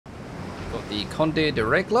Got the Conde de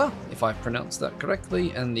Regla, if I've pronounced that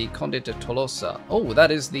correctly, and the Conde de Tolosa. Oh, that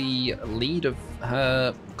is the lead of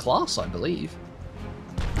her class, I believe.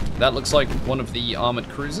 That looks like one of the armored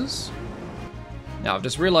cruisers. Now, I've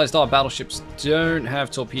just realized our battleships don't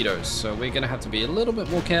have torpedoes, so we're going to have to be a little bit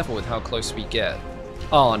more careful with how close we get.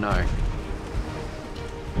 Oh, no.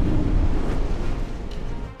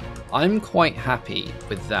 I'm quite happy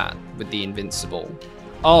with that, with the Invincible.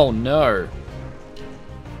 Oh, no.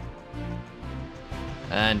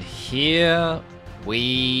 And here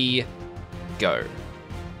we go.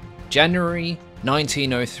 January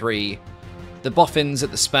 1903. The boffins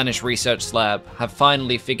at the Spanish Research Lab have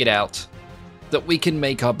finally figured out that we can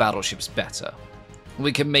make our battleships better.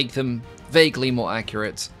 We can make them vaguely more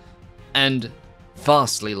accurate and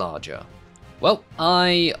vastly larger. Well,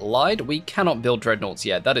 I lied. We cannot build dreadnoughts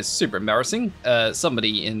yet. That is super embarrassing.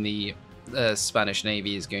 Somebody in the Spanish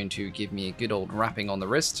Navy is going to give me a good old wrapping on the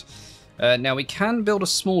wrist. Now, we can build a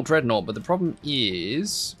small dreadnought, but the problem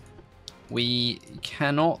is we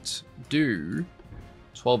cannot do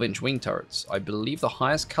 12-inch wing turrets. I believe the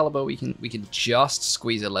highest caliber we can just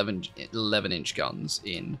squeeze 11-inch guns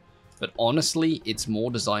in, but honestly, it's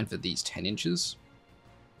more designed for these 10 inches,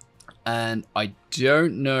 and I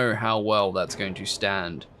don't know how well that's going to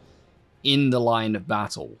stand in the line of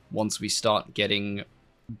battle once we start getting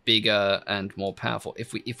bigger and more powerful.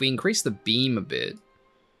 If we increase the beam a bit,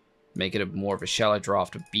 make it more of a shallow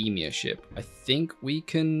draft, a beamier ship, I think we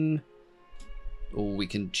can. Oh, we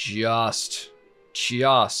can just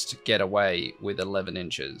get away with 11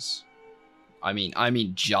 inches. I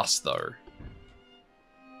mean just though.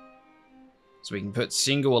 So we can put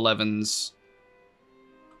single 11s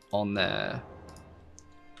on there.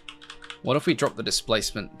 What if we drop the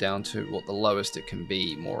displacement down to what the lowest it can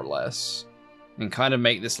be, more or less, and kind of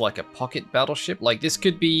make this like a pocket battleship? Like this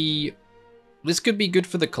could be good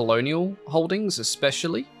for the colonial holdings,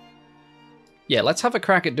 especially. Yeah, let's have a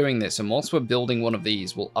crack at doing this, and once we're building one of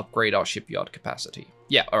these, we'll upgrade our shipyard capacity.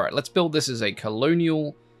 Yeah, alright, let's build this as a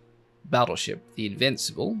colonial battleship, the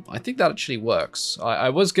Invincible. I think that actually works. I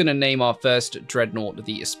was going to name our first dreadnought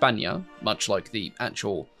the España, much like the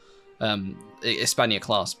actual España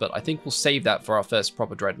class, but I think we'll save that for our first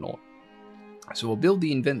proper dreadnought. So we'll build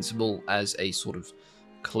the Invincible as a sort of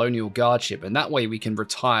colonial guard ship, and that way we can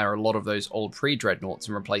retire a lot of those old pre-dreadnoughts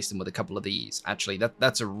and replace them with a couple of these. Actually,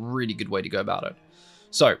 that's a really good way to go about it.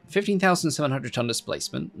 So 15,700 ton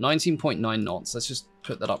displacement, 19.9 knots. Let's just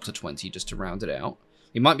put that up to 20 just to round it out.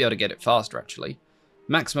 We might be able to get it faster, actually.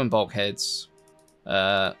 Maximum bulkheads.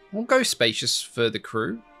 We'll go spacious for the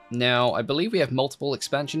crew. Now, I believe we have multiple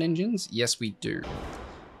expansion engines. Yes, we do.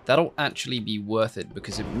 That'll actually be worth it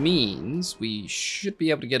because it means we should be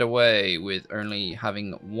able to get away with only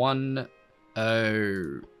having one.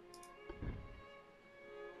 Oh.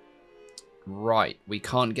 Right, we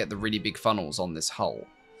can't get the really big funnels on this hull.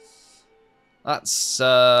 That's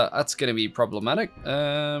going to be problematic.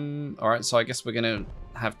 Alright, so I guess we're going to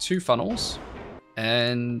have two funnels.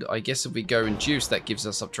 And I guess if we go and juice, that gives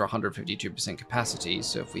us up to 152% capacity.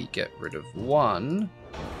 So if we get rid of one...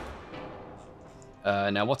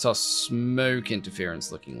 now, what's our smoke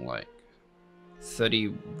interference looking like?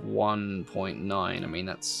 31.9. I mean,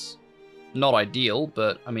 that's not ideal,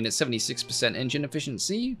 but I mean, it's 76% engine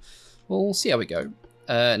efficiency. We'll see how we go.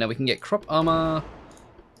 Now, we can get crop armor,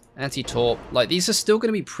 anti-torp. Like, these are still going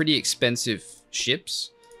to be pretty expensive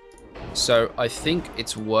ships. So I think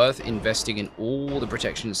it's worth investing in all the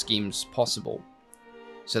protection schemes possible,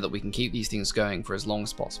 so that we can keep these things going for as long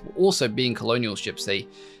as possible. Also, being colonial ships, they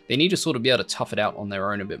need to sort of be able to tough it out on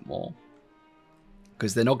their own a bit more,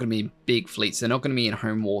 because they're not going to be big fleets. They're not going to be in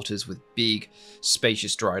home waters with big,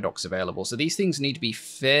 spacious dry docks available. So these things need to be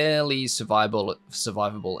fairly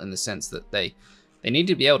survivable in the sense that they need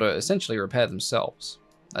to be able to essentially repair themselves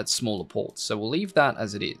at smaller ports. So we'll leave that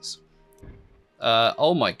as it is.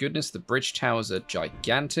 Oh my goodness, the bridge towers are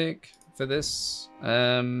gigantic for this.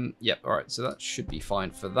 Yep, alright, so that should be fine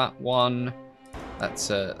for that one. That's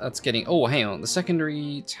getting... Oh, hang on, the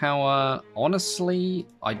secondary tower, honestly,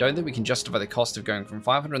 I don't think we can justify the cost of going from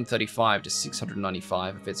 535 to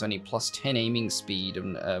 695 if it's only plus 10 aiming speed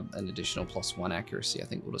and an additional plus 1 accuracy. I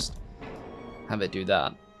think we'll just have it do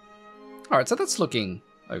that. Alright, so that's looking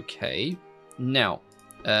okay. Now,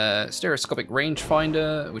 stereoscopic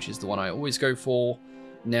rangefinder, which is the one I always go for.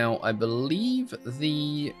 Now, I believe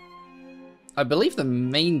the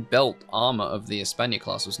main belt armor of the España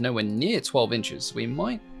class was nowhere near 12 inches. So we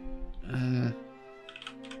might...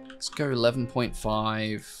 let's go 11.5,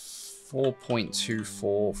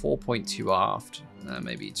 4.24, 4.2 aft,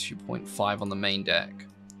 maybe 2.5 on the main deck.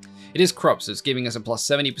 It is crop, so it's giving us a plus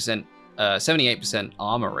 70%, 78%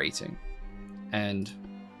 armor rating. And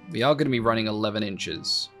we are going to be running 11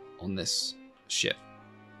 inches on this ship.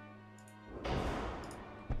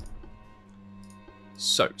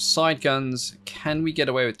 So, side guns. Can we get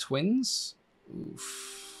away with twins?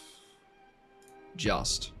 Oof.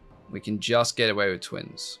 Just. We can just get away with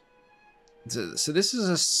twins. So this is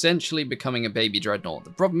essentially becoming a baby dreadnought. The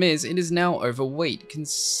problem is, it is now overweight.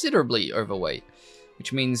 Considerably overweight.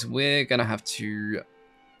 Which means we're going to have to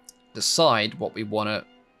decide what we want to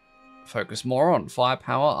focus more on.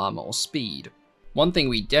 Firepower, armor, or speed. One thing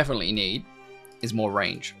we definitely need is more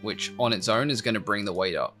range. Which on its own is going to bring the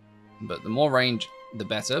weight up. But the more range, the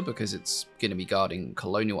better, because it's going to be guarding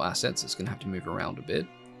colonial assets. It's going to have to move around a bit.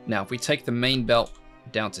 Now, if we take the main belt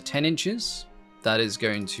down to 10 inches, that is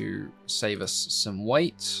going to save us some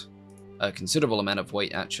weight. A considerable amount of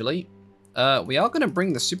weight, actually. We are going to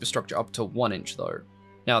bring the superstructure up to 1 inch, though.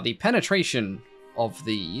 Now, the penetration of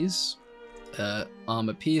these,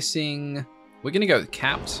 armor piercing, we're going to go with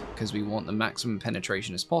capped, because we want the maximum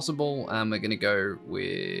penetration as possible. And we're going to go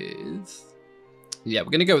with... Yeah,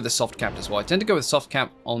 we're going to go with the soft cap as well. I tend to go with soft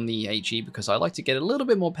cap on the HE because I like to get a little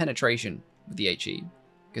bit more penetration with the HE.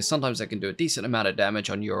 Because sometimes I can do a decent amount of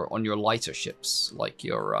damage on your lighter ships, like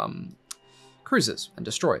your cruisers and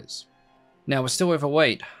destroyers. Now, we're still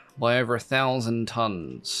overweight by over 1,000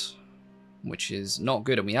 tons, which is not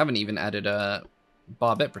good. And we haven't even added a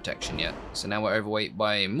barbette protection yet. So now we're overweight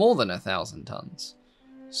by more than 1,000 tons.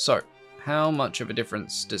 So, how much of a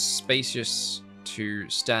difference does spacious to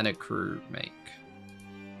standard crew make?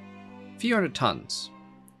 Few hundred tons,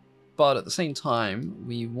 but at the same time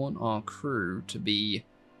we want our crew to be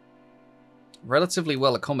relatively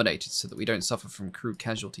well accommodated so that we don't suffer from crew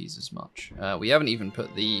casualties as much. We haven't even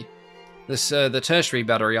put the tertiary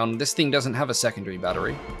battery on. This thing doesn't have a secondary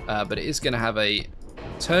battery, but it is going to have a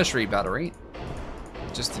tertiary battery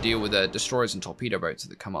just to deal with the destroyers and torpedo boats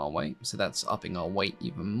that come our way. So that's upping our weight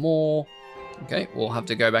even more. Okay, we'll have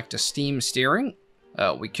to go back to steam steering.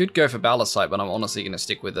 We could go for ballast, but I'm honestly going to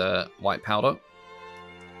stick with white powder.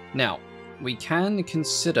 Now, we can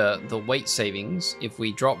consider the weight savings if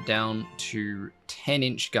we drop down to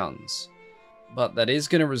 10-inch guns. But that is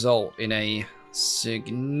going to result in a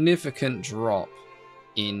significant drop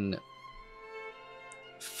in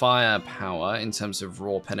firepower in terms of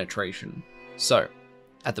raw penetration. So,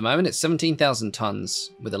 at the moment it's 17,000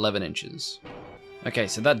 tons with 11 inches. Okay,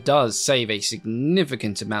 so that does save a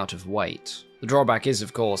significant amount of weight. The drawback is,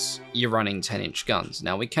 of course, you're running 10-inch guns.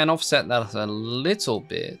 Now, we can offset that a little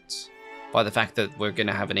bit by the fact that we're going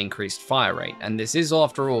to have an increased fire rate. And this is,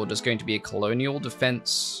 after all, just going to be a colonial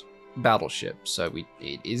defense battleship. So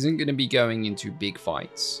it isn't going to be going into big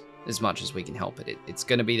fights as much as we can help it. It's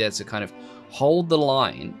going to be there to kind of hold the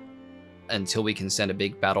line until we can send a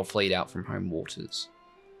big battle fleet out from home waters.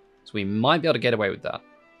 So we might be able to get away with that.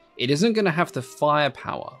 It isn't going to have the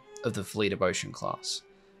firepower of the Fleet of Ocean class.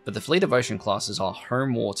 But the Fleet of Ocean class is our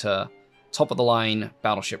home water, top-of-the-line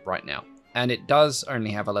battleship right now. And it does only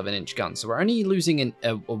have 11-inch guns, so we're only losing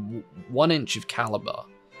a 1 inch of caliber.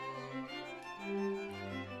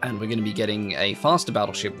 And we're going to be getting a faster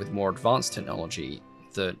battleship with more advanced technology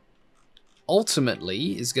that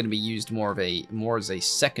ultimately is going to be used more as a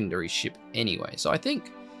secondary ship anyway. So I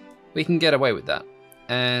think we can get away with that.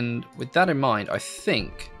 And with that in mind, I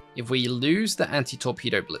think if we lose the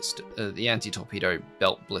anti-torpedo blister, the anti-torpedo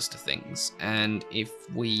belt blister things, and if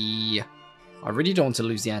we... I really don't want to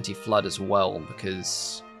lose the anti-flood as well,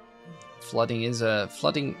 because flooding is a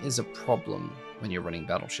problem when you're running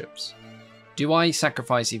battleships. Do I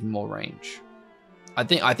sacrifice even more range? I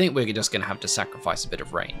think we're just going to have to sacrifice a bit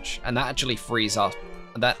of range, and that actually frees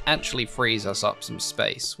us up some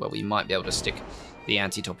space where we might be able to stick the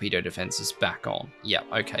anti-torpedo defenses back on. Yeah,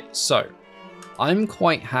 okay, so I'm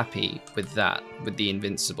quite happy with that, with the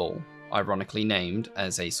Invincible, ironically named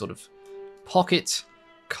as a sort of pocket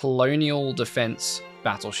colonial defense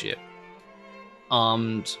battleship,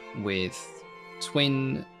 armed with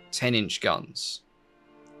twin 10-inch guns.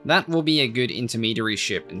 That will be a good intermediary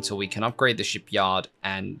ship until we can upgrade the shipyard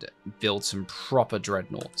and build some proper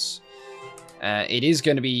dreadnoughts. It is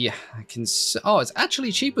going to be... Oh, it's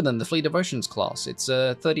actually cheaper than the Fleet of Oceans class. It's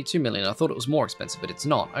 32 million. I thought it was more expensive, but it's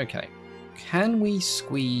not. Okay. Can we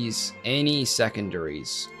squeeze any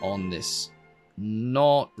secondaries on this?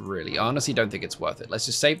 Not really. I honestly don't think it's worth it. Let's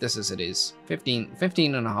just save this as it is.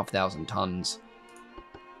 15,500 tons.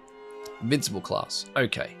 Invincible class.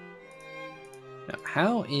 Okay. Now,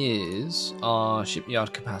 how is our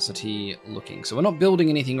shipyard capacity looking? So we're not building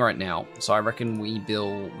anything right now. So I reckon we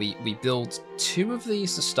build 2 of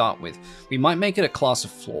these to start with. We might make it a class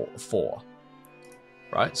of 4.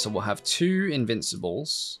 Right, so we'll have 2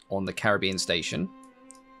 Invincibles on the Caribbean station.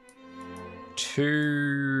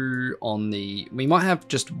 2 on the... We might have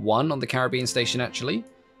just 1 on the Caribbean station, actually.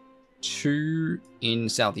 2 in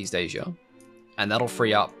Southeast Asia. And that'll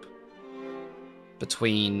free up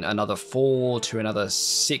between another 4 to another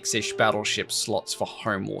 6-ish battleship slots for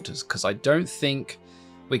home waters, because I don't think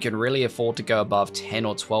we can really afford to go above 10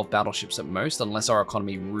 or 12 battleships at most unless our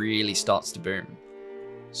economy really starts to boom.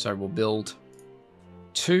 So we'll build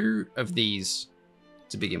 2 of these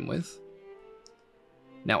to begin with.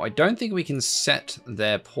 Now I don't think we can set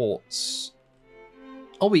their ports.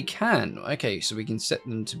 Oh, we can. Okay, so we can set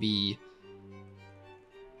them to be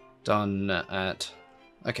done at...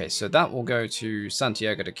 Okay, so that will go to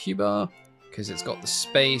Santiago de Cuba, because it's got the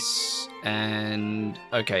space, and...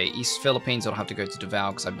 Okay, East Philippines will have to go to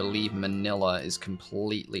Davao, because I believe Manila is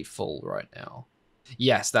completely full right now.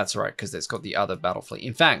 Yes, that's right, because it's got the other battle fleet.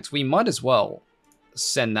 In fact, we might as well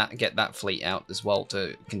get that fleet out as well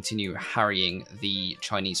to continue harrying the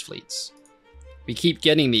Chinese fleets. We keep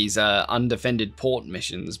getting these undefended port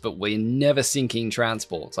missions, but we're never sinking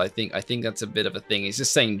transports. I think that's a bit of a thing. It's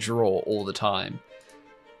just saying draw all the time.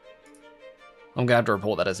 I'm going to have to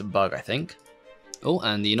report that as a bug, I think. Oh,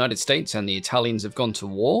 and the United States and the Italians have gone to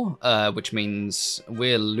war, which means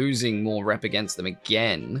we're losing more rep against them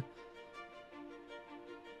again.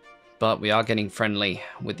 But we are getting friendly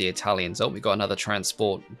with the Italians. Oh, we got another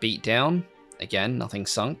transport beat down. Again, nothing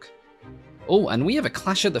sunk. Oh, and we have a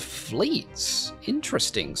clash of the fleets.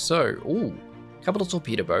 Interesting. So, oh, a couple of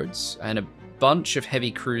torpedo boats and a bunch of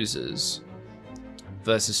heavy cruisers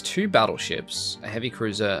versus 2 battleships, a heavy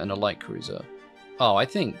cruiser and a light cruiser. Oh, I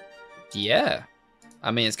think, yeah.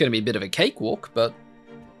 I mean, it's going to be a bit of a cakewalk, but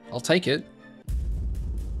I'll take it.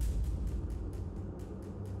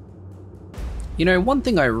 You know, one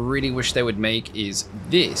thing I really wish they would make is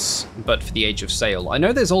this, but for the Age of Sail. I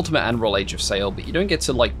know there's Ultimate Admiral Age of Sail, but you don't get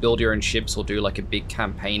to like build your own ships or do like a big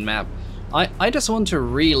campaign map. I just want to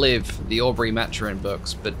relive the Aubrey Maturin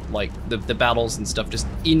books, but like the battles and stuff just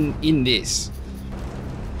in this.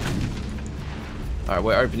 Alright,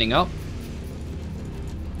 we're opening up.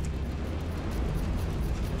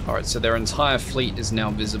 Alright, so their entire fleet is now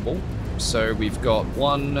visible. So we've got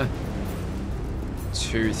 1,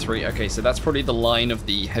 2, 3. Okay, so that's probably the line of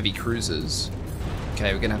the heavy cruisers.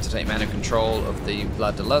 Okay, we're gonna have to take man of control of the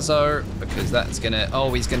Vlad de Lazo because that's gonna...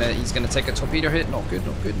 Oh, he's gonna take a torpedo hit. Not good,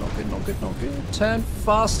 not good, not good, not good, not good. Turn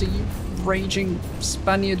faster, you raging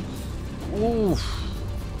Spaniard. Ooh.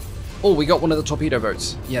 Oh, we got one of the torpedo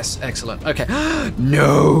boats. Yes, excellent. Okay.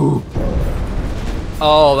 No!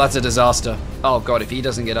 Oh, that's a disaster. Oh god, if he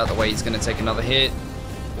doesn't get out of the way, he's gonna take another hit.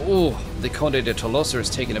 Oh, the Conde de Tolosa has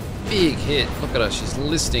taken a big hit. Look at her, she's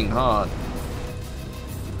listing hard.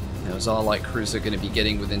 Now, is our light cruiser going to be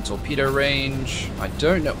getting within torpedo range? I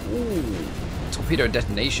don't know. Ooh, torpedo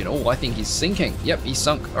detonation. Oh, I think he's sinking. Yep, he's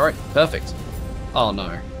sunk. Alright, perfect. Oh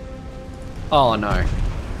no. Oh no.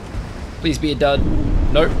 Please be a dud.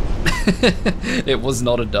 Nope. It was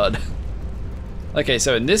not a dud. Okay,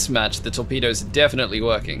 so in this match, the torpedoes are definitely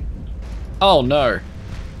working. Oh no.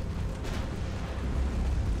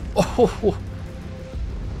 Oh,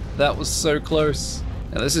 that was so close.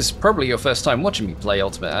 Now this is probably your first time watching me play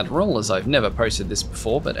Ultimate Admiral, as I've never posted this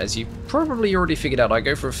before, but as you probably already figured out, I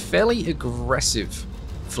go for a fairly aggressive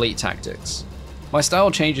fleet tactics. My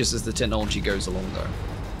style changes as the technology goes along though.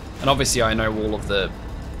 And obviously I know all of the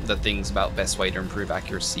things about best way to improve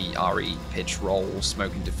accuracy, RE, pitch, roll,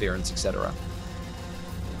 smoke interference, etc.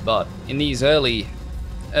 But in these early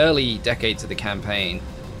decades of the campaign,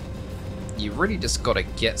 you really just gotta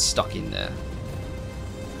get stuck in there.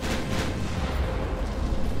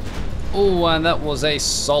 Oh, and that was a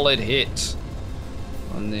solid hit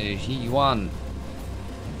on the He-1.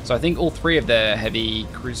 So I think all 3 of their heavy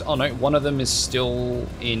cruisers... Oh no, one of them is still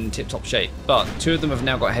in tip-top shape, but 2 of them have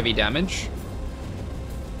now got heavy damage.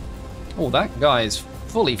 Oh, that guy is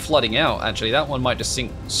fully flooding out, actually. That one might just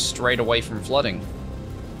sink straight away from flooding.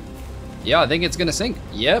 Yeah, I think it's gonna sink.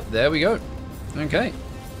 Yep, there we go. Okay.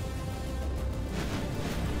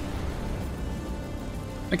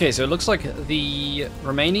 Okay, so it looks like the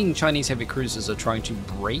remaining Chinese heavy cruisers are trying to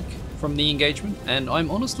break from the engagement, and I'm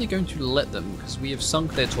honestly going to let them, because we have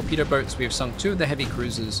sunk their torpedo boats, we have sunk 2 of the heavy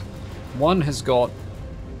cruisers. One has got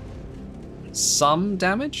some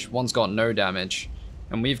damage, one's got no damage,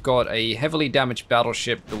 and we've got a heavily damaged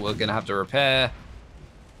battleship that we're going to have to repair,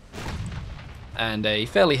 and a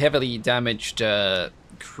fairly heavily damaged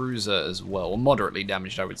cruiser as well, or moderately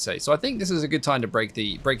damaged, I would say. So I think this is a good time to break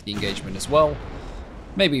the engagement as well.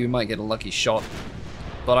 Maybe we might get a lucky shot,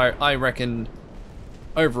 but I reckon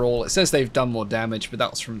overall, it says they've done more damage, but that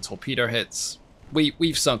was from torpedo hits.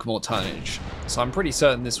 we've sunk more tonnage. So I'm pretty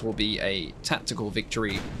certain this will be a tactical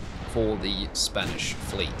victory for the Spanish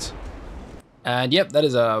fleet. And yep, that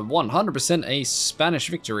is a 100% a Spanish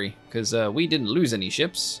victory, because we didn't lose any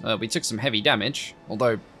ships. We took some heavy damage,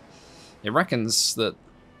 although it reckons that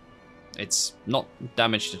it's not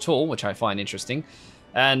damaged at all, which I find interesting.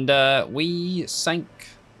 And we sank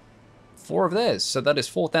 4 of theirs, so that is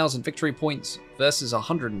 4,000 victory points versus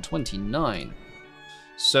 129.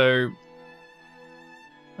 So,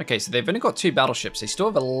 okay, so they've only got 2 battleships. They still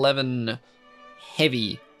have 11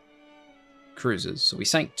 heavy cruisers. So we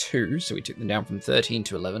sank 2, so we took them down from 13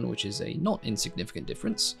 to 11, which is a not insignificant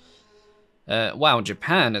difference. Wow,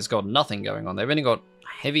 Japan has got nothing going on. They've only got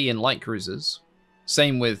heavy and light cruisers.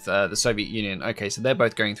 Same with the Soviet Union. Okay, so they're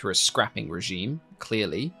both going through a scrapping regime,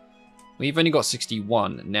 clearly. We've only got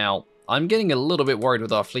 61. Now, I'm getting a little bit worried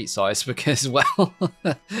with our fleet size because, well,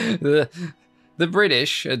 the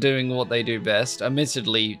British are doing what they do best.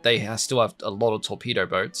 Admittedly, they still have a lot of torpedo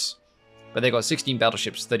boats, but they've got 16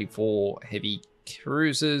 battleships, 34 heavy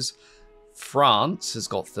cruisers. France has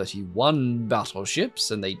got 31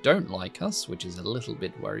 battleships, and they don't like us, which is a little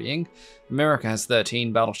bit worrying. America has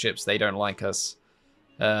 13 battleships, they don't like us.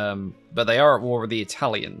 But they are at war with the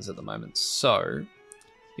Italians at the moment, so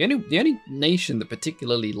the only nation that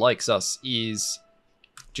particularly likes us is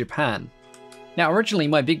Japan. Now, originally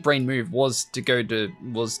my big brain move was to go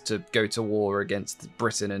to war against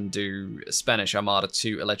Britain and do Spanish Armada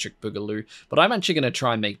 2 Electric Boogaloo, but I'm actually going to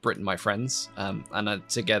try and make Britain my friends, and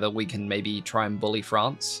together we can maybe try and bully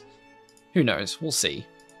France. Who knows? We'll see.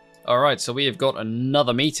 Alright, so we have got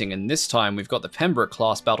another meeting, and this time we've got the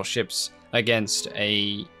Pembroke-class battleships against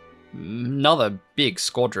another big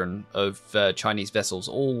squadron of Chinese vessels,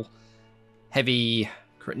 all heavy.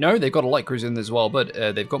 No, they've got a light cruiser in as well, but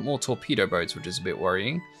they've got more torpedo boats, which is a bit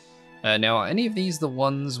worrying. Now, are any of these the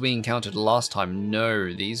ones we encountered last time?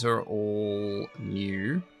 No, these are all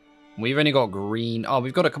new. We've only got green. Oh,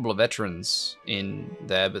 we've got a couple of veterans in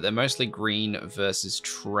there, but they're mostly green versus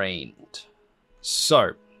trained.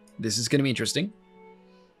 So, this is going to be interesting.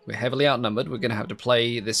 We're heavily outnumbered. We're going to have to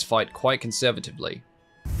play this fight quite conservatively.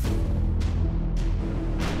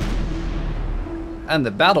 And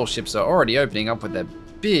the battleships are already opening up with their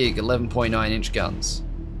big 11.9-inch guns.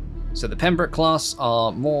 So the Pembroke class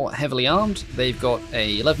are more heavily armed. They've got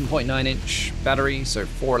a 11.9-inch battery, so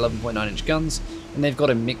 4 11.9-inch guns, and they've got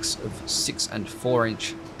a mix of 6 and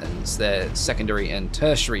 4-inch as their secondary and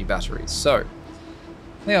tertiary batteries. So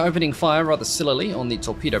they are opening fire rather sillily on the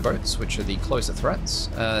torpedo boats, which are the closer threats.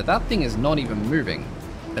 That thing is not even moving.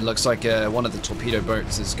 It looks like one of the torpedo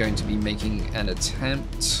boats is going to be making an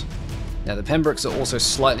attempt. Now the Pembrokes are also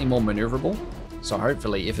slightly more maneuverable, so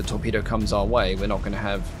hopefully if a torpedo comes our way, we're not going to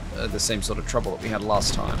have the same sort of trouble that we had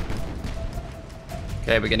last time.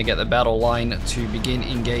 Okay, we're going to get the battle line to begin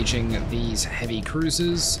engaging these heavy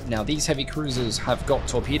cruisers. Now these heavy cruisers have got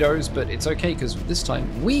torpedoes, but it's okay because this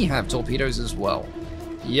time we have torpedoes as well.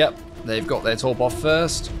 Yep, they've got their torp off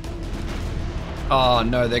first. Oh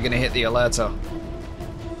no, they're going to hit the alerter.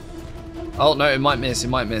 Oh no, it might miss, it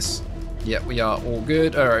might miss. Yep, we are all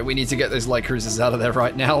good. Alright, we need to get those light cruisers out of there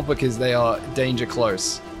right now because they are danger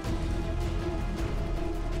close.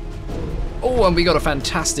 Oh, and we got a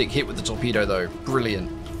fantastic hit with the torpedo though.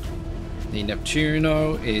 Brilliant. The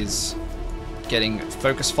Neptuno is getting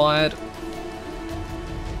focus fired.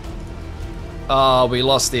 Ah, we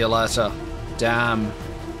lost the alerter. Damn.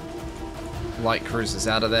 Light cruisers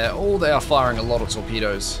out of there. Oh, they are firing a lot of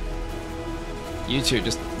torpedoes. You two,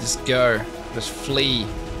 just go. Just flee.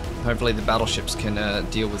 Hopefully the battleships can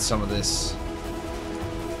deal with some of this.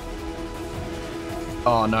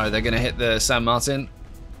 Oh no, they're gonna hit the San Martin.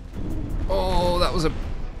 Oh, that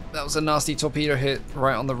was a nasty torpedo hit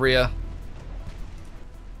right on the rear.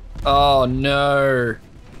 Oh no.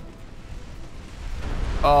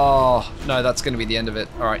 Oh no, that's gonna be the end of it.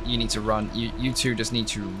 Alright, you need to run. You two just need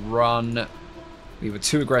to run. We were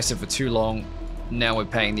too aggressive for too long. Now we're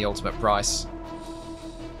paying the ultimate price.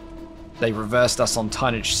 They reversed us on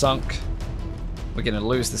tonnage sunk. We're going to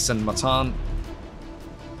lose the San Martin.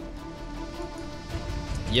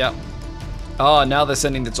 Yep. Oh, now they're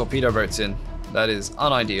sending the torpedo boats in. That is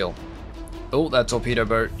unideal. Oh, that torpedo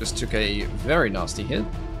boat just took a very nasty hit.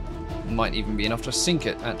 Might even be enough to sink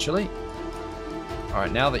it, actually.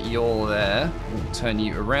 Alright, now that you're there, we'll turn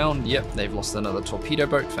you around. Yep, they've lost another torpedo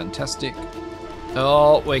boat. Fantastic.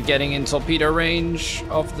 Oh, we're getting in torpedo range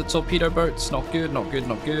of the torpedo boats. Not good, not good,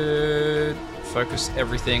 not good. Focus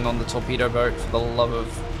everything on the torpedo boat for the love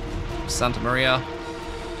of Santa Maria.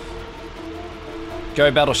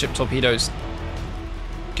 Go, battleship torpedoes.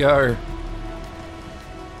 Go.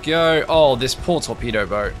 Go. Oh, this poor torpedo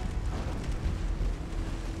boat.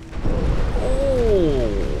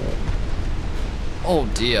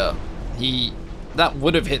 dear. That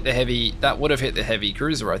would have hit the heavy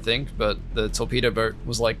cruiser, I think, but the torpedo boat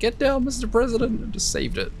was like, "Get down, Mr. President," and just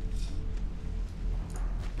saved it.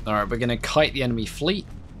 All right, we're gonna kite the enemy fleet.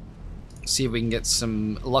 See if we can get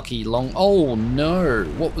some lucky long. Oh no!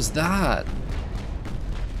 What was that?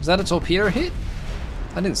 Was that a torpedo hit?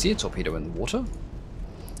 I didn't see a torpedo in the water.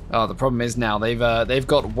 Oh, the problem is now they've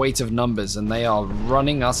got weight of numbers and they are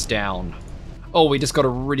running us down. Oh, we just got a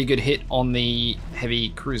really good hit on the heavy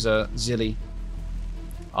cruiser Zilly.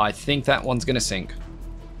 I think that one's gonna sink,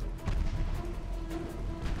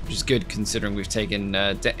 which is good considering we've taken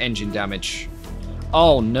engine damage.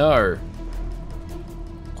 Oh no!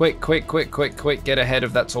 Quick, quick, quick, quick, quick! Get ahead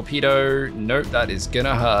of that torpedo. Nope, that is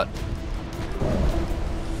gonna hurt.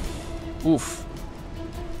 Oof.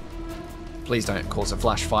 Please don't cause a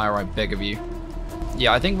flash fire, I beg of you.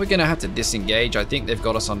 Yeah, I think we're gonna have to disengage. I think they've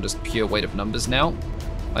got us on just pure weight of numbers now.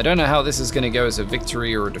 I don't know how this is gonna go as a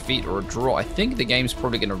victory or a defeat or a draw. I think the game's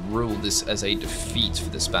probably gonna rule this as a defeat for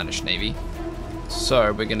the Spanish Navy.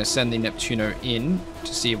 So we're gonna send the Neptuno in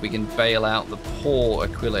to see if we can bail out the poor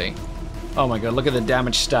Aquila. Oh my god, look at the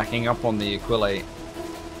damage stacking up on the Aquila.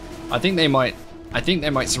 I think they might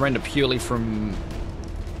surrender purely from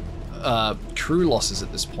crew losses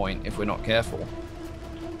at this point if we're not careful.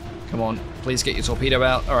 Come on, please get your torpedo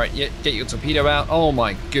out. Alright, yeah, get your torpedo out. Oh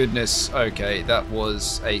my goodness. Okay, that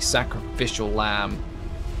was a sacrificial lamb.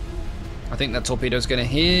 I think that torpedo's gonna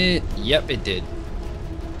hit. Yep, it did.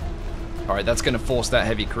 Alright, that's gonna force that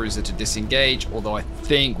heavy cruiser to disengage, although I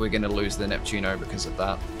think we're gonna lose the Neptuno because of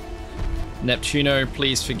that. Neptuno,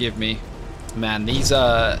 please forgive me. Man, these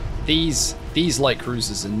light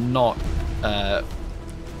cruisers are not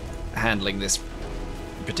handling this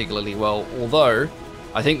particularly well, although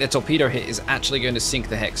I think the torpedo hit is actually going to sink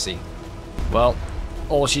the Hexy. Well,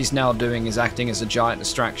 all she's now doing is acting as a giant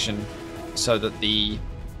distraction so that the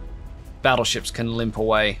battleships can limp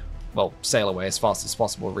away, well, sail away as fast as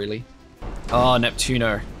possible, really. Oh,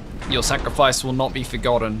 Neptuno, your sacrifice will not be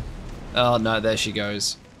forgotten. Oh no, there she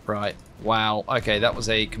goes. Right, wow, okay, that was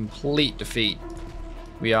a complete defeat.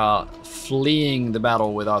 We are fleeing the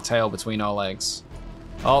battle with our tail between our legs.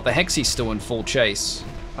 Oh, the Hexy's still in full chase.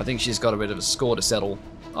 I think she's got a bit of a score to settle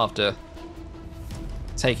after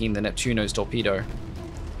taking the Neptuno's torpedo.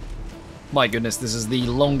 My goodness, this is the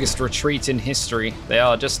longest retreat in history. They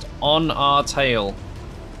are just on our tail.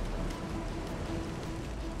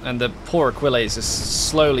 And the poor Aquila is just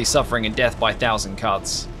slowly suffering a death by 1,000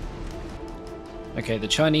 cuts. Okay, the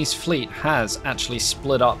Chinese fleet has actually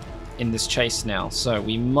split up in this chase now, so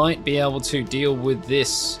we might be able to deal with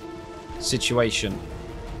this situation.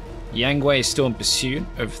 Yangwei is still in pursuit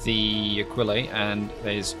of the Aquila, and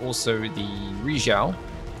there's also the Rizhao.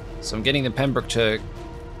 So I'm getting the Pembroke to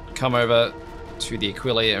come over to the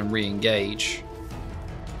Aquila and re-engage.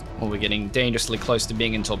 Well, we're getting dangerously close to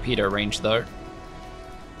being in torpedo range, though.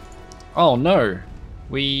 Oh no!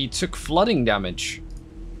 We took flooding damage.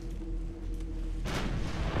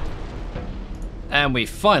 And we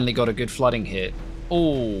finally got a good flooding hit.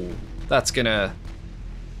 Oh, that's gonna...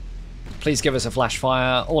 Please give us a flash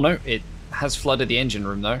fire. Oh no, it has flooded the engine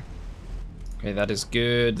room though. Okay, that is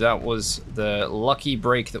good. That was the lucky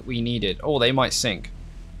break that we needed. Oh, they might sink.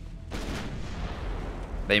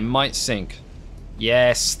 They might sink.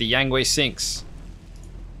 Yes, the Yangwei sinks.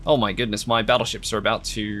 Oh my goodness, my battleships are about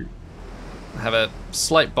to have a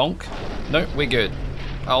slight bonk. No, we're good.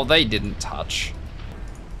 Oh, they didn't touch.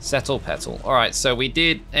 Settle petal. Alright, so we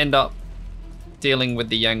did end up dealing with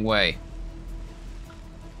the Yangwei.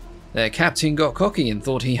 Their captain got cocky and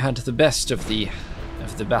thought he had the best of the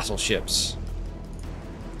battleships.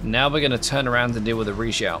 Now we're going to turn around and deal with the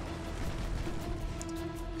Rizhao.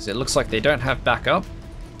 Because it looks like they don't have backup.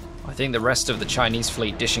 I think the rest of the Chinese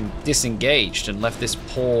fleet disengaged and left this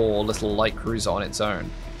poor little light cruiser on its own.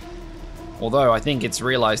 Although I think it's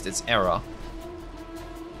realized its error.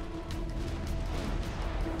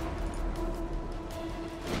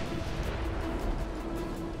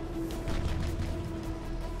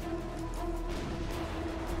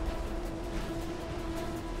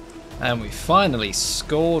 And we finally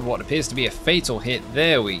scored what appears to be a fatal hit.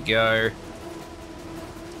 There we go.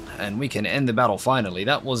 And we can end the battle finally.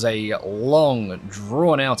 That was a long,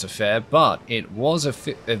 drawn-out affair, but it was a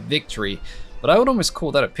victory. But I would almost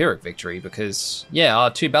call that a Pyrrhic victory because, yeah, our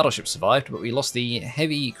 2 battleships survived, but we lost the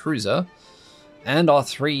heavy cruiser and our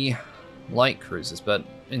 3 light cruisers. But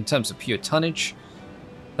in terms of pure tonnage,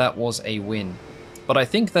 that was a win. But I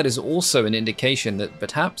think that is also an indication that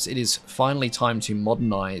perhaps it is finally time to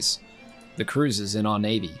modernize the cruisers in our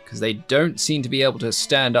navy, because they don't seem to be able to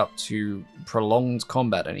stand up to prolonged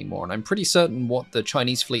combat anymore. And I'm pretty certain what the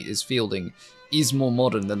Chinese fleet is fielding is more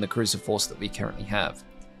modern than the cruiser force that we currently have.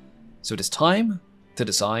 So it is time to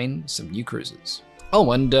design some new cruisers.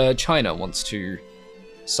 Oh, and China wants to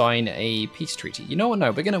sign a peace treaty. You know what?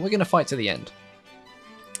 No, we're gonna fight to the end.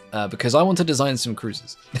 Because I want to design some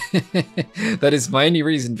cruisers. That is my only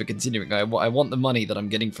reason for continuing. I want the money that I'm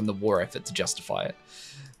getting from the war effort to justify it.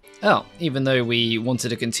 Oh, even though we wanted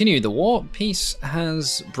to continue the war, peace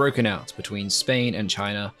has broken out between Spain and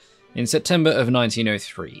China in September of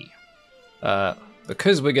 1903.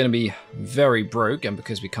 Because we're going to be very broke and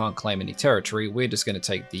because we can't claim any territory, we're just going to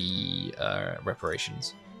take the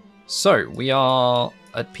reparations. So, we are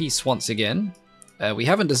at peace once again. We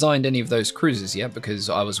haven't designed any of those cruisers yet because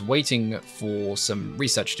I was waiting for some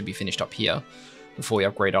research to be finished up here before we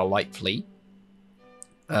upgrade our light fleet.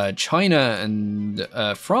 China and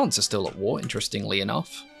France are still at war, interestingly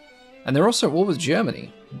enough. And they're also at war with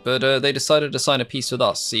Germany. But they decided to sign a peace with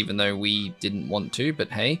us, even though we didn't want to. But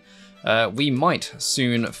hey, we might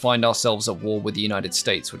soon find ourselves at war with the United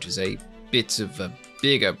States, which is a bit of a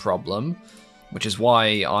bigger problem. Which is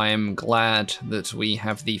why I'm glad that we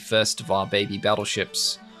have the first of our baby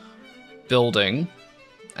battleships building.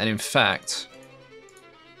 And in fact,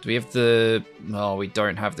 do we have the... No, we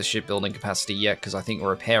don't have the shipbuilding capacity yet because I think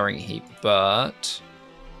we're repairing a heap. But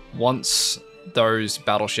once those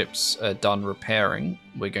battleships are done repairing,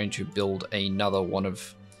 we're going to build another one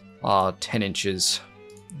of our 10 inches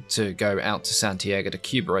to go out to Santiago de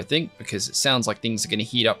Cuba, I think. Because it sounds like things are going to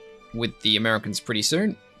heat up with the Americans pretty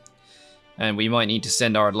soon. And we might need to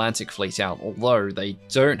send our Atlantic fleet out, although they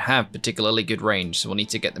don't have particularly good range, so we'll need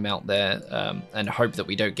to get them out there and hope that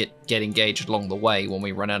we don't get engaged along the way when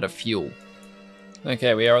we run out of fuel.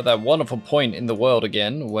 Okay, we are at that wonderful point in the world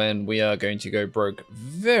again when we are going to go broke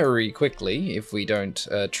very quickly if we don't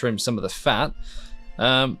trim some of the fat.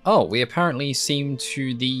 Oh, we apparently seem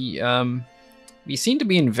to we seem to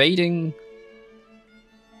be invading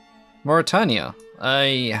Mauritania.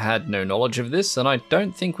 I had no knowledge of this, and I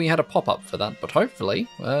don't think we had a pop-up for that, but hopefully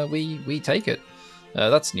we take it.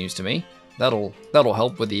 That's news to me. That'll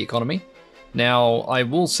help with the economy. Now, I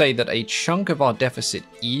will say that a chunk of our deficit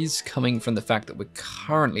is coming from the fact that we're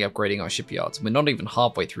currently upgrading our shipyards. We're not even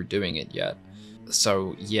halfway through doing it yet.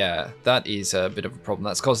 So yeah, that is a bit of a problem.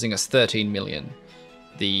 That's costing us 13 million.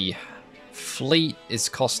 The fleet is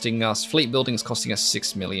costing us, fleet building is costing us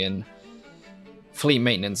 6 million. Fleet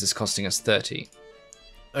maintenance is costing us 30.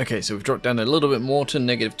 Okay, so we've dropped down a little bit more to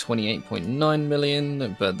negative 28.9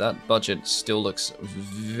 million, but that budget still looks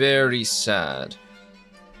very sad.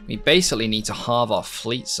 We basically need to halve our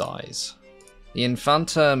fleet size. The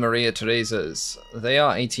Infanta Maria Teresas, they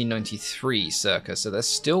are 1893 circa, so they're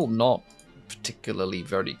still not particularly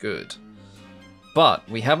very good. But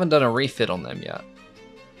we haven't done a refit on them yet.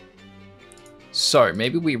 So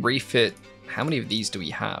maybe we refit, how many of these do we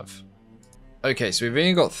have? Okay, so we've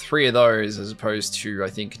only got 3 of those as opposed to,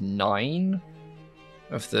 I think, 9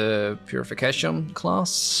 of the Purification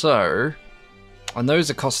class. So, and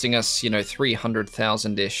those are costing us, you know,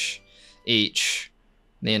 300,000-ish each.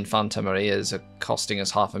 The Infanta Marias are costing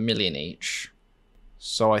us 500,000 each.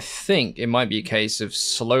 So I think it might be a case of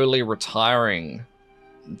slowly retiring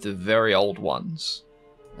the very old ones.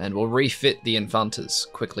 And we'll refit the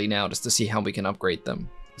Infantas quickly now just to see how we can upgrade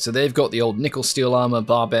them. So they've got the old nickel steel armor,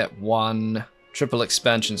 barbette 1, triple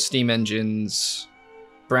expansion steam engines,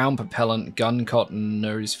 brown propellant, gun cotton,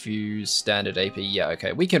 nose fuse, standard AP. Yeah,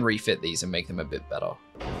 okay, we can refit these and make them a bit better.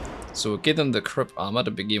 So we'll give them the Krupp armor to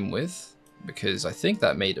begin with, because I think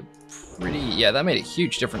that made that made a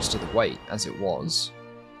huge difference to the weight as it was.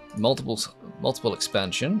 Multiple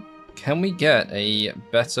expansion. Can we get a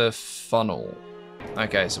better funnel?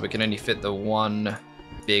 Okay, so we can only fit the one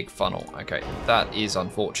big funnel. Okay, that is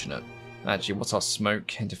unfortunate. Actually, what's our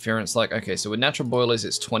smoke interference like? Okay, so with natural boilers,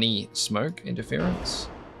 it's 20 smoke interference.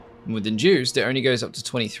 And with induced, it only goes up to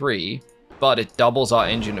 23, but it doubles our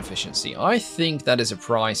engine efficiency. I think that is a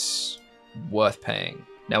price worth paying.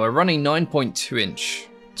 Now, we're running 9.2-inch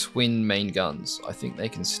twin main guns. I think they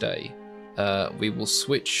can stay. We will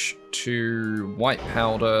switch to white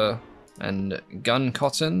powder and gun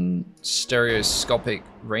cotton stereoscopic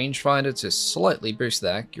rangefinder to slightly boost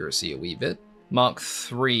the accuracy a wee bit. Mark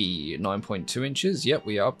III, 9.2 inches. Yep,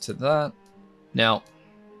 we are up to that. Now,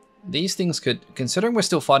 these things could, considering we're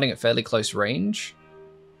still fighting at fairly close range,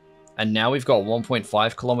 and now we've got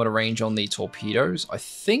 1.5 kilometer range on the torpedoes, I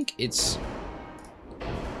think it's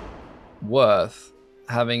worth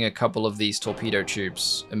having a couple of these torpedo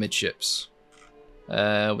tubes amidships.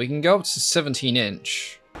 We can go up to 17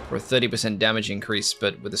 inch. for a 30% damage increase,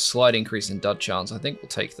 but with a slight increase in dud chance. I think we'll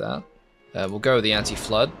take that. We'll go with the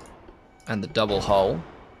anti-flood and the double hull.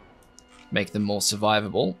 Make them more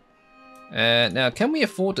survivable. Now, can we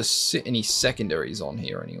afford to sit any secondaries on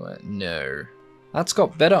here anywhere? No. That's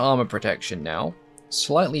got better armor protection now.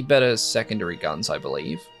 Slightly better secondary guns, I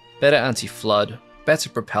believe. Better anti-flood. Better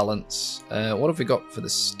propellants. What have we got for the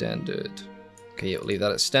standard? Okay, yeah, we'll leave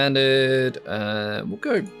that at standard. We'll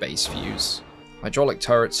go base fuse. Hydraulic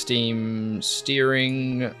turret, steam,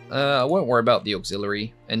 steering. I won't worry about the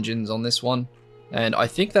auxiliary engines on this one. And I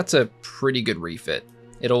think that's a pretty good refit.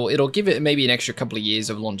 It'll give it maybe an extra couple of years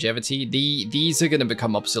of longevity. These are going to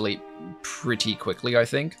become obsolete pretty quickly, I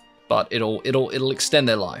think. But it'll extend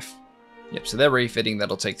their life. Yep, so they're refitting.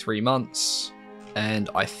 That'll take 3 months. And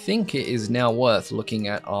I think it is now worth looking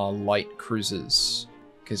at our light cruisers.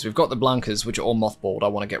 Because we've got the Blancas, which are all mothballed. I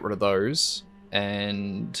want to get rid of those.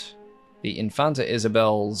 And the Infanta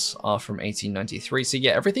Isabels are from 1893. So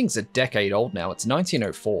yeah, everything's a decade old now. It's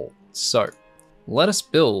 1904. So let us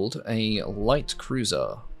build a light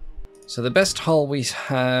cruiser. So the best hull we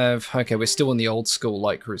have... Okay, we're still in the old school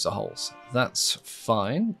light cruiser hulls. That's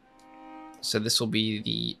fine. So this will be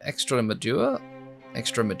the Extremadura?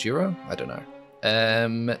 I don't know.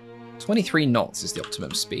 23 knots is the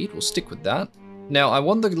optimum speed. We'll stick with that. Now, I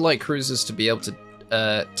want the light cruisers to be able to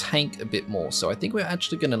tank a bit more. So I think we're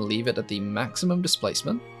actually going to leave it at the maximum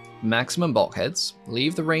displacement, maximum bulkheads,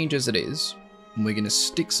 leave the range as it is. And we're going to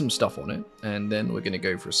stick some stuff on it. And then we're going to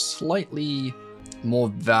go for a slightly more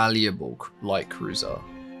valuable light cruiser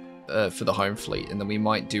for the home fleet. And then we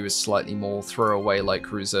might do a slightly more throwaway light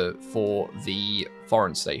cruiser for the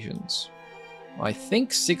foreign stations. I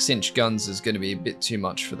think 6-inch guns is going to be a bit too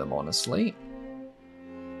much for them, honestly.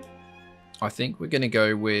 I think we're going to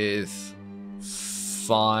go with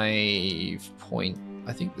 5 point...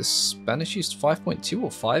 I think the Spanish used 5.2 or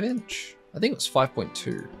 5-inch? I think it was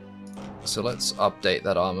 5.2. So let's update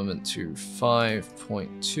that armament to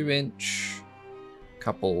 5.2-inch.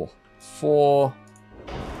 Couple fore.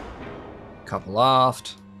 Couple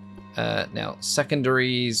aft. Now,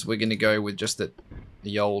 secondaries, we're going to go with just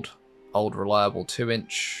the old reliable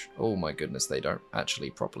 2-inch. Oh my goodness, they don't actually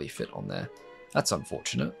properly fit on there. That's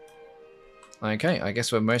unfortunate. Okay, I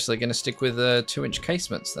guess we're mostly going to stick with 2-inch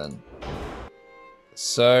casements then.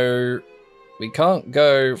 So we can't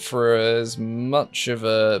go for as much of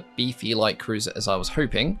a beefy light cruiser as I was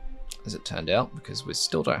hoping, as it turned out, because we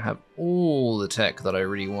still don't have all the tech that I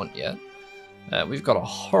really want yet. We've got a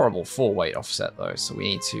horrible 4-weight offset though, so we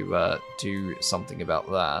need to do something about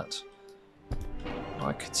that.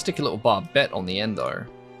 I could stick a little barbette on the end though,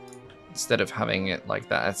 instead of having it like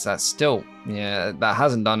that. That's still, yeah, that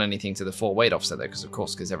hasn't done anything to the 4-weight offset though,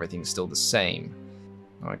 because everything's still the same.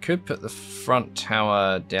 I could put the front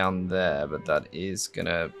tower down there, but that is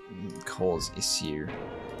gonna cause issue.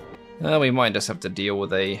 We might just have to deal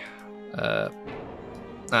with a...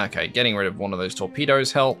 okay, getting rid of one of those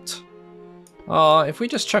torpedoes helped. If we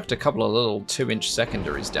just chucked a couple of little 2-inch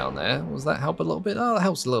secondaries down there, does that help a little bit? Oh, that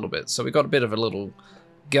helps a little bit. So we got a bit of a little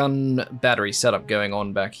gun battery setup going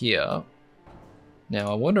on back here.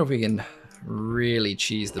 Now, I wonder if we can really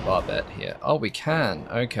cheese the barbette here. Oh, we can.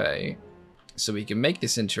 Okay. So we can make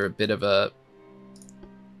this into a bit of a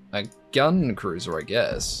gun cruiser, I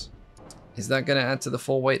guess. Is that going to add to the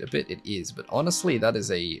 4-weight a bit? It is, but honestly, that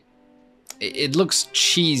is a... It looks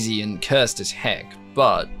cheesy and cursed as heck,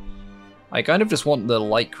 but I kind of just want the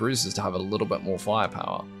light cruisers to have a little bit more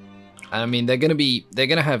firepower. And I mean, they're going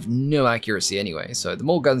to have no accuracy anyway, so the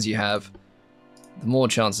more guns you have, the more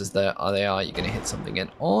chances they are you're going to hit something.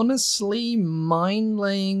 And honestly, mine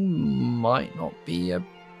laying might not be a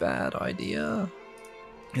bad idea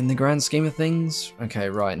in the grand scheme of things. Okay,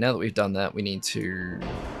 right, now that we've done that, we need to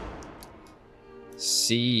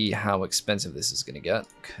see how expensive this is going to get,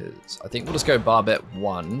 because I think we'll just go barbette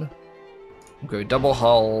 1. We'll go double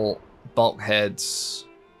hull, bulkheads,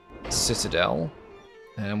 citadel,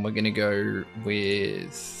 and we're going to go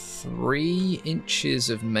with 3 inches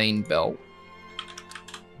of main belt,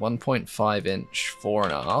 1.5 inch fore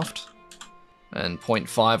and aft, and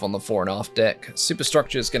 0.5 on the fore and aft deck.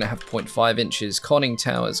 Superstructure is going to have 0.5 inches. Conning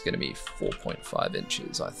tower is going to be 4.5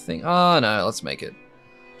 inches, I think. Oh no, let's make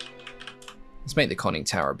the conning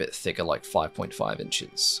tower a bit thicker, like 5.5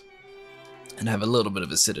 inches. And have a little bit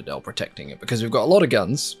of a citadel protecting it, because we've got a lot of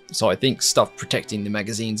guns. So I think stuff protecting the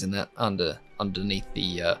magazines and that underneath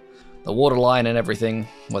the waterline and everything,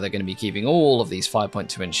 where they're going to be keeping all of these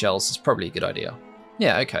 5.2 inch shells, is probably a good idea.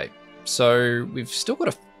 Yeah, okay. So we've still got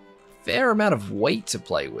a fair amount of weight to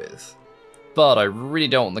play with, but I really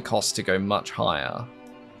don't want the cost to go much higher.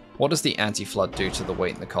 What does the anti-flood do to the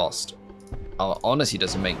weight and the cost? honestly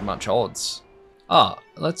doesn't make much odds. Ah,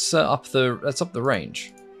 let's up the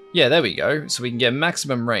range. Yeah, there we go. So we can get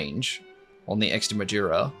maximum range on the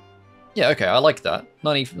Extremadura. Yeah, okay, I like that.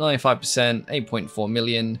 95%, 8.4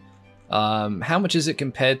 million. How much is it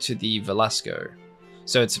compared to the Velasco?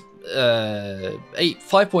 So it's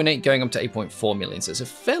 5.8 going up to 8.4 million. So it's a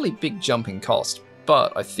fairly big jump in cost,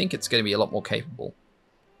 but I think it's going to be a lot more capable.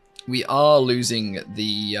 We are losing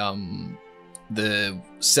the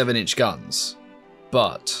 7-inch guns,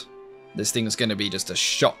 but this thing is going to be just a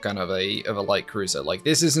shotgun of a light cruiser. Like,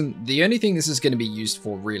 this isn't the only thing this is going to be used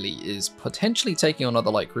for, really, is potentially taking on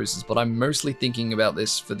other light cruisers, but I'm mostly thinking about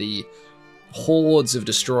this for the hordes of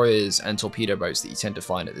destroyers and torpedo boats that you tend to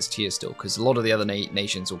find at this tier still, because a lot of the other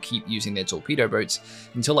nations will keep using their torpedo boats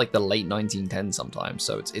until like the late 1910s sometimes,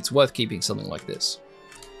 so it's worth keeping something like this.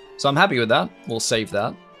 So I'm happy with that. We'll save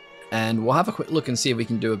that. And we'll have a quick look and see if we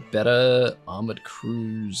can do a better armored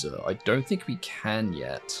cruiser. I don't think we can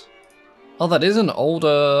yet. Oh, that is an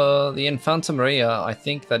older... The Infanta Maria, I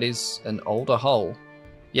think that is an older hull.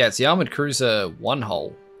 Yeah, it's the armored cruiser 1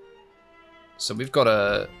 hull. So we've got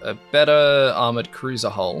a better armored cruiser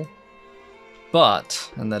hull. But,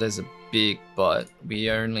 and that is a big but, we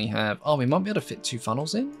only have... Oh, we might be able to fit 2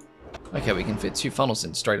 funnels in? Okay, we can fit 2 funnels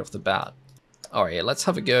in straight off the bat. Alright, let's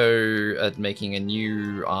have a go at making a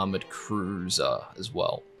new armored cruiser as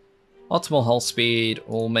well. Optimal hull speed,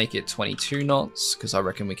 we'll make it 22 knots, because I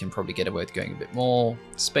reckon we can probably get away with going a bit more.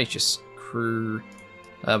 Spacious crew.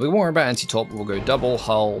 We won't worry about anti-torp, we'll go double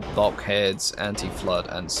hull, bulkheads, anti-flood,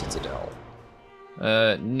 and citadel.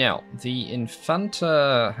 Now, the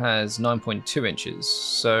Infanta has 9.2 inches,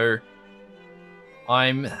 so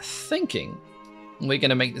I'm thinking we're going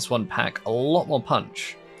to make this one pack a lot more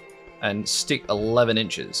punch and stick 11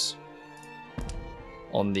 inches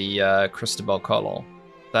on the Cristobal Colon.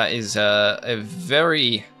 That is a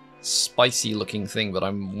very spicy looking thing, but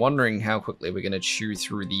I'm wondering how quickly we're going to chew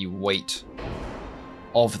through the weight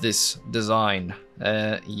of this design.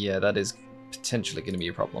 Yeah, that is potentially going to be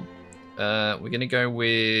a problem. We're going to go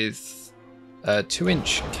with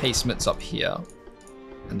 2-inch casemates up here,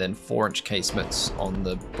 and then 4-inch casemates on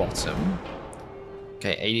the bottom.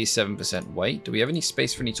 Okay, 87% weight. Do we have any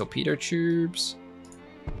space for any torpedo tubes?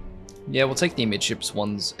 Yeah, we'll take the midships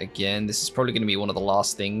ones again. This is probably going to be one of the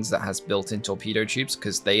last things that has built-in torpedo tubes,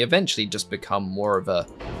 because they eventually just become more of a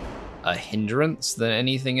hindrance than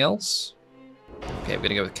anything else. Okay, we're going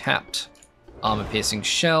to go with capped armor-piercing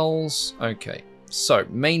shells. Okay, so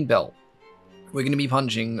main belt. We're going to be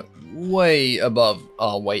punching way above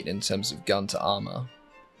our weight in terms of gun to armor.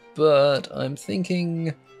 But I'm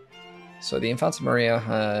thinking... So the Infanta Maria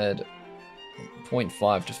had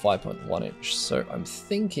 0.5 to 5.1 inch. So I'm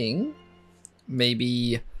thinking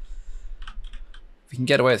maybe we can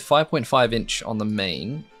get away with 5.5 inch on the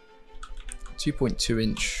main, 2.2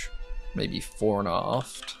 inch, maybe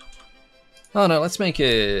 4.5. Oh no, let's make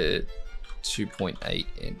it 2.8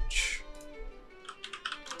 inch.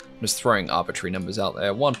 I'm just throwing arbitrary numbers out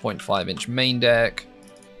there. 1.5 inch main deck,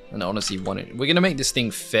 and honestly 1 inch. We're gonna make this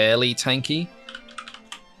thing fairly tanky,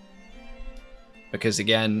 because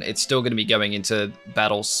again, it's still going to be going into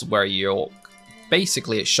battles where you're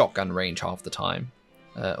basically at shotgun range half the time.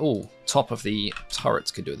 Oh, top of the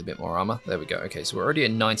turrets could do with a bit more armor. There we go. Okay, so we're already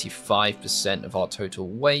at 95% of our total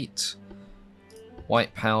weight.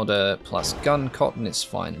 White powder plus gun cotton is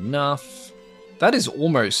fine enough. That is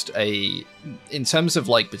almost a... In terms of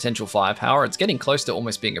like potential firepower, it's getting close to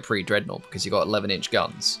almost being a pre-dreadnought, because you got 11-inch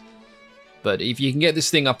guns. But if you can get this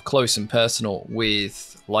thing up close and personal with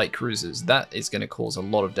light cruisers, that is going to cause a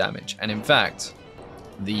lot of damage. And in fact,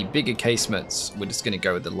 the bigger casemates, we're just going to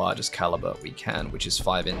go with the largest caliber we can, which is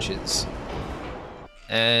 5 inches.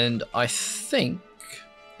 And I think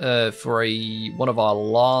for one of our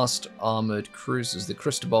last armored cruisers, the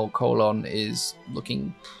Cristobal Colon is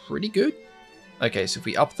looking pretty good. Okay, so if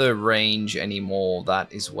we up the range anymore,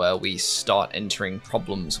 that is where we start entering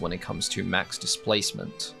problems when it comes to max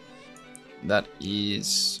displacement. That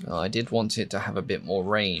is... I did want it to have a bit more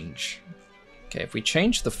range. Okay, if we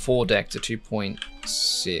change the foredeck to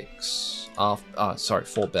 2.6... sorry,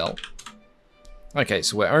 4 belt. Okay,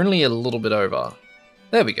 so we're only a little bit over.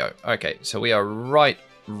 There we go. Okay, so we are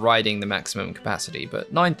riding the maximum capacity,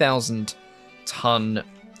 but 9,000 ton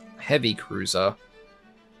heavy cruiser,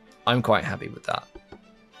 I'm quite happy with that.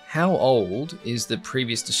 How old is the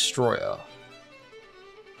previous destroyer?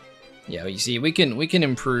 Yeah, you see, we can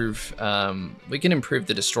improve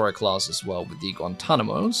the destroyer class as well with the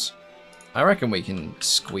Guantanamos. I reckon we can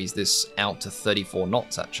squeeze this out to 34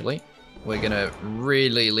 knots actually. We're gonna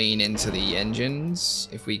really lean into the engines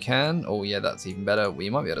if we can. Oh yeah, that's even better. We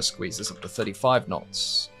might be able to squeeze this up to 35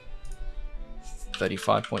 knots.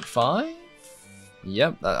 35.5?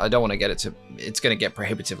 Yep, I don't want to get it to... It's going to get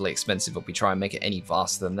prohibitively expensive if we try and make it any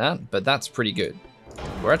faster than that, but that's pretty good.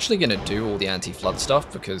 We're actually going to do all the anti-flood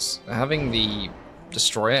stuff because having the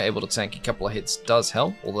destroyer able to tank a couple of hits does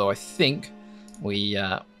help, although I think we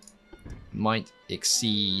might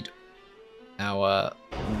exceed our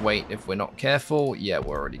weight if we're not careful. Yeah,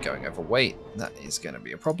 we're already going over weight. That is going to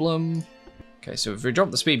be a problem. Okay, so if we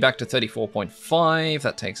drop the speed back to 34.5,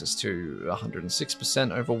 that takes us to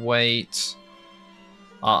 106% overweight.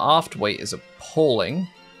 Our aft weight is appalling.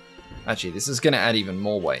 Actually, this is going to add even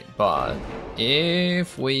more weight, but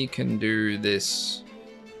if we can do this,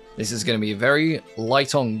 this is going to be very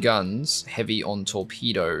light on guns, heavy on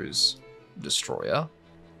torpedoes destroyer.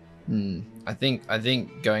 I think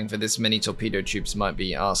going for this many torpedo tubes might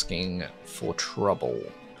be asking for trouble.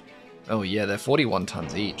 Oh yeah, they're 41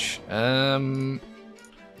 tons each. Okay,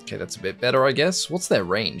 that's a bit better, I guess. What's their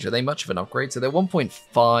range? Are they much of an upgrade? So they're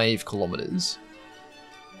 1.5 kilometers.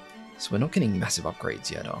 So we're not getting massive upgrades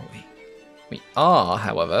yet, are we? We are,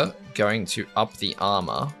 however, going to up the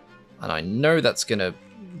armor, and I know that's going to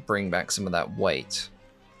bring back some of that weight.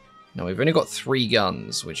 Now, we've only got 3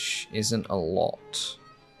 guns, which isn't a lot.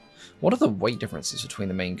 What are the weight differences between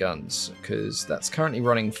the main guns? Because that's currently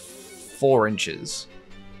running 4 inches.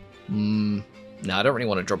 No, I don't really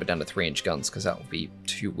want to drop it down to 3-inch guns, because that would be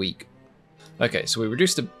too weak. Okay, so we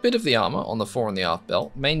reduced a bit of the armor on the fore and the aft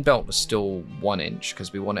belt. Main belt was still 1 inch,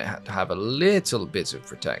 because we want it to have a little bit of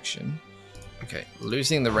protection. Okay,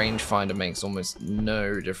 losing the rangefinder makes almost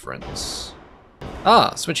no difference.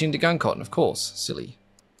 Ah, switching to gun cotton, of course.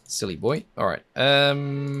 Silly boy. Alright,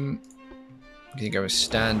 I'm gonna go with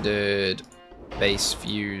standard base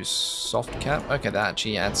fuse soft cap. Okay, that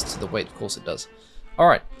actually adds to the weight, of course it does.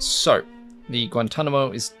 Alright, so the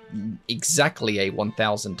Guantanamo is exactly a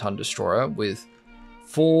 1,000-ton destroyer with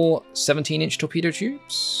 4 17-inch torpedo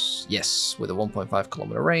tubes. Yes, with a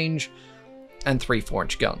 1.5-kilometer range and 3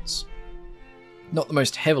 4-inch guns. Not the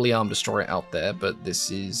most heavily armed destroyer out there, but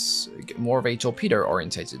this is more of a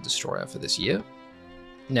torpedo-orientated destroyer for this year.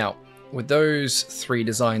 Now, with those 3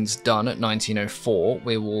 designs done at 1904,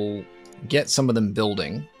 we will get some of them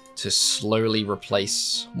building to slowly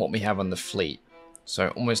replace what we have on the fleet. So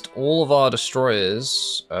almost all of our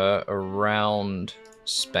destroyers are around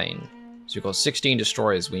Spain. So we've got 16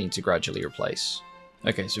 destroyers we need to gradually replace.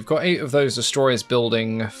 Okay, so we've got 8 of those destroyers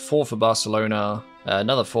building, 4 for Barcelona,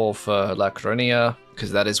 another 4 for La Coruña,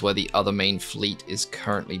 because that is where the other main fleet is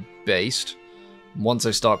currently based. Once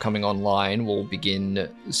they start coming online, we'll begin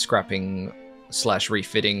scrapping /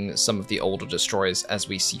 refitting some of the older destroyers as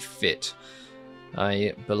we see fit.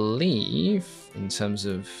 I believe, in terms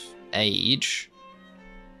of age,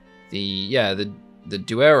 the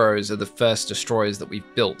Dueros are the first destroyers that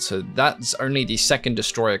we've built, so that's only the 2nd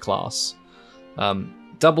destroyer class.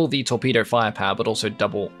 Double the torpedo firepower, but also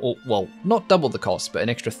double, well, not double the cost, but an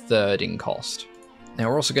extra 1/3 in cost. Now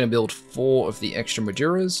we're also going to build 4 of the extra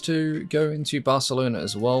Maduras to go into Barcelona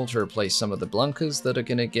as well to replace some of the Blancas that are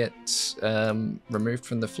going to get removed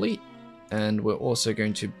from the fleet. And we're also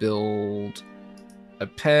going to build a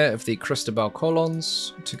pair of the Cristobal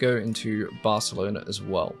Colons to go into Barcelona as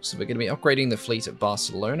well. So we're going to be upgrading the fleet at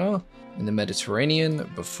Barcelona in the Mediterranean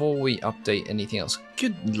before we update anything else.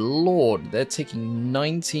 Good lord, they're taking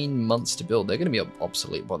 19 months to build. They're going to be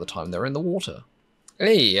obsolete by the time they're in the water.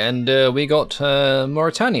 Hey, and we got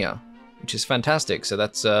Mauritania, which is fantastic. So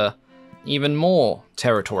that's even more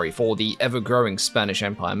territory for the ever-growing Spanish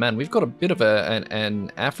Empire. Man, we've got a bit of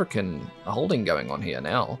an African holding going on here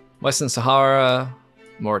now. Western Sahara,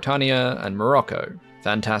 Mauritania, and Morocco.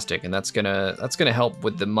 Fantastic, and that's gonna help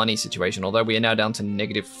with the money situation, although we are now down to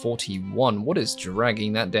 -41. What is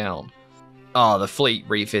dragging that down? Oh, the fleet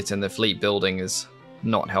refit and the fleet building is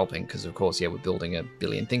not helping, because of course, yeah, we're building a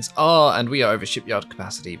billion things. Oh, and we are over shipyard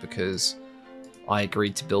capacity because I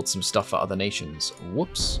agreed to build some stuff for other nations.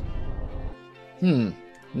 Whoops.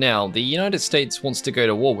 Now, the United States wants to go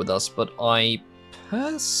to war with us, but I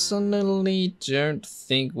personally don't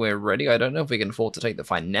think we're ready. I don't know if we can afford to take the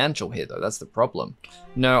financial hit, though. That's the problem.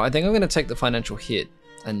 No, I think I'm going to take the financial hit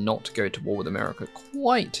and not go to war with America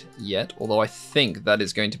quite yet, although I think that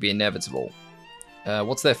is going to be inevitable.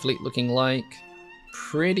 What's their fleet looking like?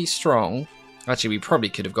 Pretty strong. Actually, we probably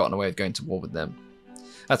could have gotten away with going to war with them.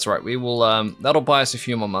 That's right. We will. That'll buy us a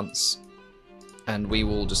few more months, and we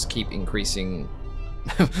will just keep increasing.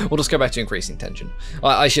 We'll just go back to increasing tension.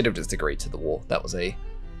 I should have just agreed to the war. That was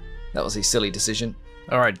a silly decision.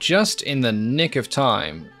 All right, just in the nick of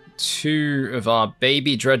time, 2 of our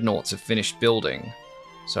baby dreadnoughts have finished building.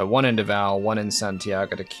 So 1 in Davao, 1 in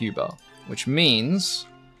Santiago de Cuba, which means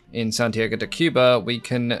in Santiago de Cuba, we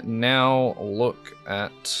can now look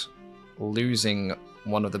at losing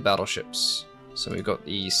one of the battleships. So we've got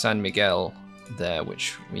the San Miguel there,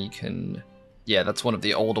 which we can... Yeah, that's one of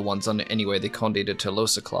the older ones anyway, the Conde de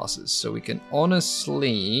Tolosa classes. So we can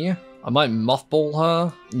honestly... I might mothball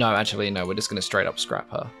her. No, actually, no, we're just going to straight up scrap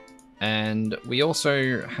her. And we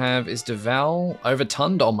also have... Is Deval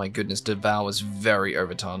overtonned? Oh my goodness, Deval is very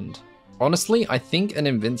overtonned. Honestly, I think an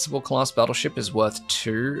Invincible class battleship is worth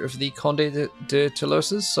 2 of the Conde de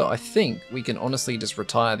Tolosas, so I think we can honestly just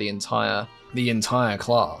retire the entire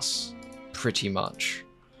class, pretty much.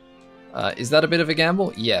 Is that a bit of a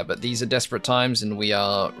gamble? Yeah, but these are desperate times and we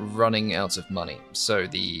are running out of money. So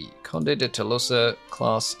the Conde de Tolosa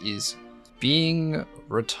class is being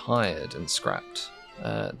retired and scrapped.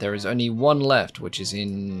 There is only one left, which is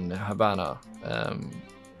in Havana.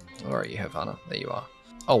 Where are you, Havana? There you are.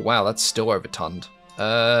 Oh wow, that's still overtonned.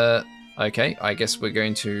 Okay, I guess we're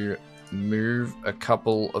going to move a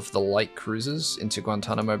couple of the light cruisers into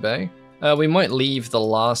Guantanamo Bay. We might leave the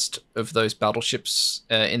last of those battleships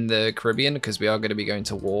in the Caribbean because we are going to be going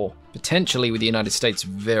to war, potentially with the United States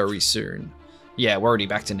very soon. Yeah, we're already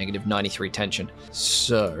back to negative 93 tension.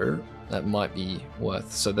 So that might be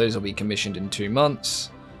worth... So those will be commissioned in 2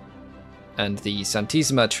 months. And the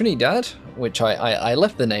Santissima Trinidad, which I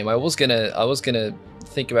left the name. I was gonna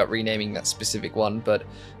think about renaming that specific one, but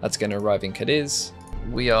that's going to arrive in Cadiz.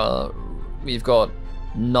 We've got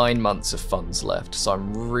 9 months of funds left, so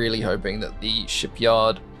I'm really hoping that the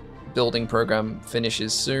shipyard building program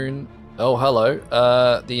finishes soon. Oh, hello.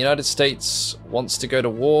 The United States wants to go to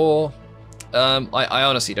war. I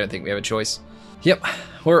honestly don't think we have a choice. Yep,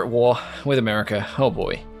 we're at war with America. Oh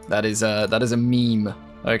boy, that is a meme.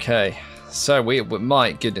 Okay. So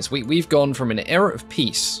my goodness, we've gone from an era of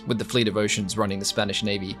peace with the fleet of oceans running the Spanish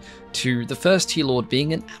Navy to the first T Lord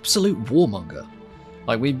being an absolute warmonger.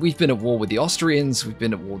 Like we've been at war with the Austrians, we've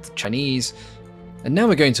been at war with the Chinese, and now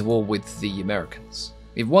we're going to war with the Americans.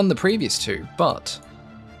 We've won the previous 2, but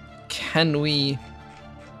can we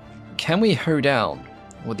hoe down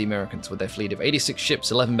with the Americans with their fleet of 86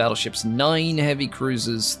 ships, 11 battleships, 9 heavy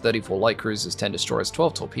cruisers, 34 light cruisers, 10 destroyers,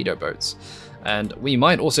 12 torpedo boats? And we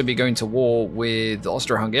might also be going to war with the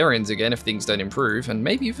Austro-Hungarians again if things don't improve, and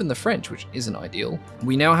maybe even the French, which isn't ideal.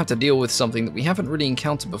 We now have to deal with something that we haven't really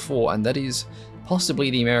encountered before, and that is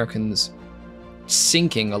possibly the Americans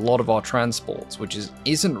sinking a lot of our transports, which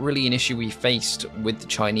isn't really an issue we faced with the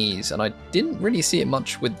Chinese, and I didn't really see it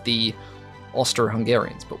much with the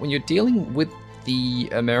Austro-Hungarians. But when you're dealing with the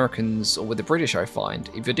Americans, or with the British, I find,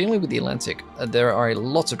 if you're dealing with the Atlantic, there are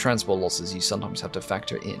lots of transport losses you sometimes have to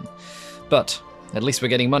factor in. But at least we're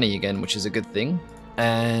getting money again, which is a good thing.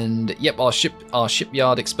 And yep, our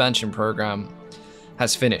shipyard expansion program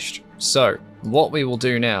has finished. So what we will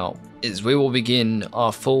do now is we will begin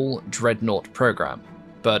our full Dreadnought program.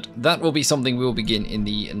 But that will be something we will begin in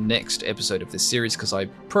the next episode of this series, because I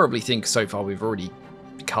probably think so far we've already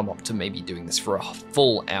come up to maybe doing this for a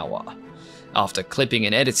full hour. After clipping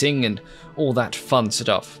and editing and all that fun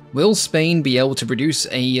stuff. Will Spain be able to produce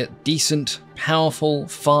a decent, powerful,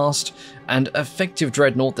 fast, and effective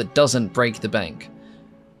dreadnought that doesn't break the bank?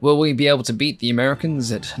 Will we be able to beat the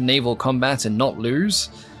Americans at naval combat and not lose?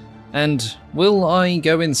 And will I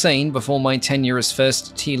go insane before my tenure as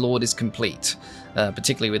first T-Lord is complete?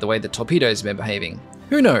 Particularly with the way that torpedoes have been behaving.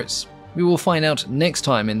 Who knows? We will find out next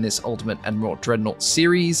time in this Ultimate Admiral Dreadnought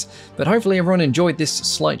series, but hopefully everyone enjoyed this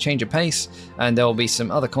slight change of pace, and there will be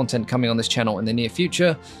some other content coming on this channel in the near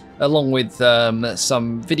future, along with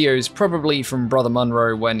some videos probably from Brother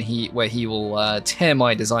Munro where he will tear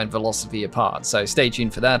my design philosophy apart, so stay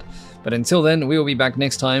tuned for that. But until then, we will be back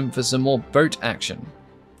next time for some more boat action.